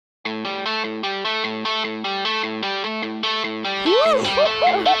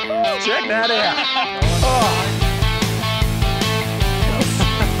Check that out. Oh.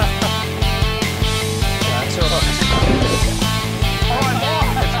 That's all right.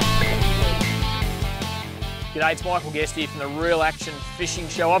 G'day, it's Michael Guest here from the Real Action Fishing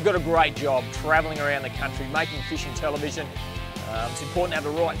Show. I've got a great job travelling around the country making fishing television. It's important to have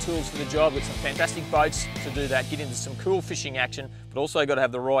the right tools for the job, with some fantastic boats to do that, get into some cool fishing action, but also got to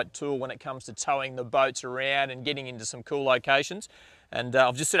have the right tool when it comes to towing the boats around and getting into some cool locations. And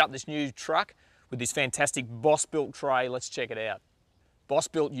I've just set up this new truck with this fantastic Boss-built tray. Let's check it out.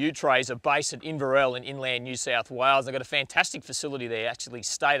 Boss-built U-trays are based at Inverell in inland New South Wales. They've got a fantastic facility there, actually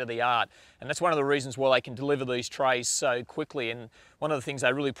state-of-the-art. And that's one of the reasons why they can deliver these trays so quickly. And one of the things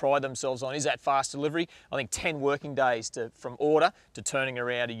they really pride themselves on is that fast delivery. I think 10 working days from order to turning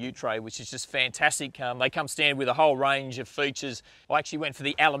around a U-tray, which is just fantastic. They come standard with a whole range of features. I actually went for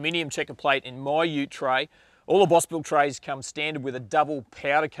the aluminium checker plate in my U-tray. All the Boss-built trays come standard with a double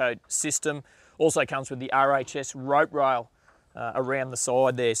powder coat system. Also comes with the RHS rope rail around the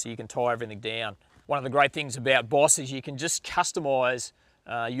side there, so you can tie everything down. One of the great things about Boss is you can just customise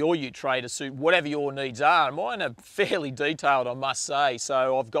your U-tray to suit whatever your needs are. And mine are fairly detailed, I must say.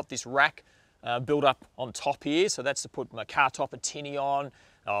 So I've got this rack built up on top here, so that's to put my car topper tinny on,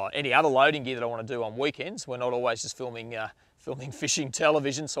 any other loading gear that I want to do on weekends. We're not always just filming fishing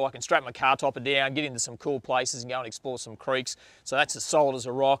television, so I can strap my car topper down, get into some cool places and go and explore some creeks. So that's as solid as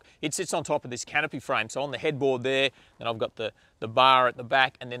a rock. It sits on top of this canopy frame. So on the headboard there, then I've got the bar at the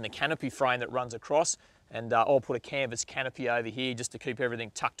back and then the canopy frame that runs across. And I'll put a canvas canopy over here just to keep everything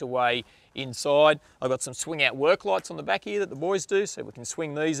tucked away inside. I've got some swing out work lights on the back here that the boys do, so we can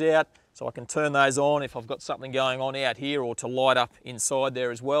swing these out. So I can turn those on if I've got something going on out here, or to light up inside there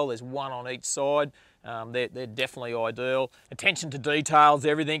as well. There's one on each side. They're definitely ideal. Attention to details,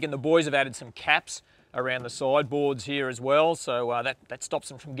 everything, and the boys have added some caps around the sideboards here as well, so that stops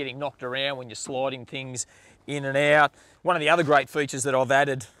them from getting knocked around when you're sliding things in and out. One of the other great features that I've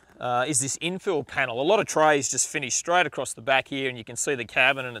added is this infill panel. A lot of trays just finish straight across the back here and you can see the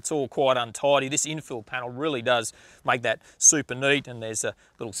cabin and it's all quite untidy. This infill panel really does make that super neat, and there's a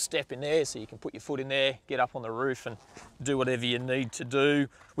little step in there so you can put your foot in there, get up on the roof and do whatever you need to do.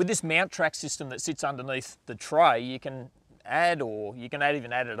 With this mount track system that sits underneath the tray, you can add, or you can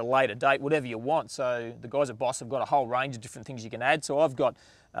even add at a later date, whatever you want. So the guys at Boss have got a whole range of different things you can add. So I've got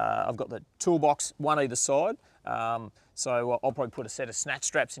the toolbox, one either side. So I'll probably put a set of snatch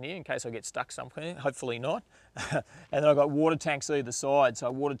straps in here in case I get stuck somewhere, hopefully not. And then I've got water tanks either side. So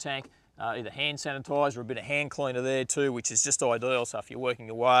a water tank, either hand sanitizer or a bit of hand cleaner there too, which is just ideal. So if you're working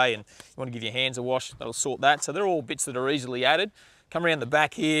away and you want to give your hands a wash, that'll sort that. So they're all bits that are easily added. Come around the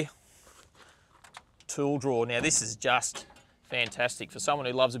back here, tool drawer. Now this is just fantastic for someone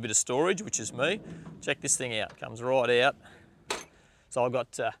who loves a bit of storage, which is me. Check this thing out, comes right out. So I've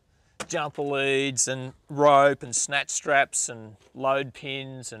got jumper leads and rope and snatch straps and load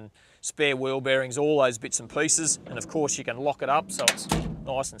pins and spare wheel bearings, all those bits and pieces. And of course you can lock it up so it's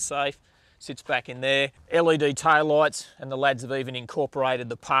nice and safe. Sits back in there. LED tail lights, and the lads have even incorporated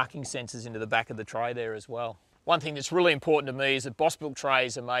the parking sensors into the back of the tray there as well. One thing that's really important to me is that Boss-built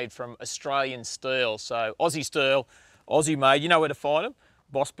trays are made from Australian steel. So Aussie steel, Aussie made. You know where to find them,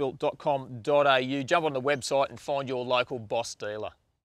 bossbuilt.com.au. Jump on the website and find your local Boss dealer.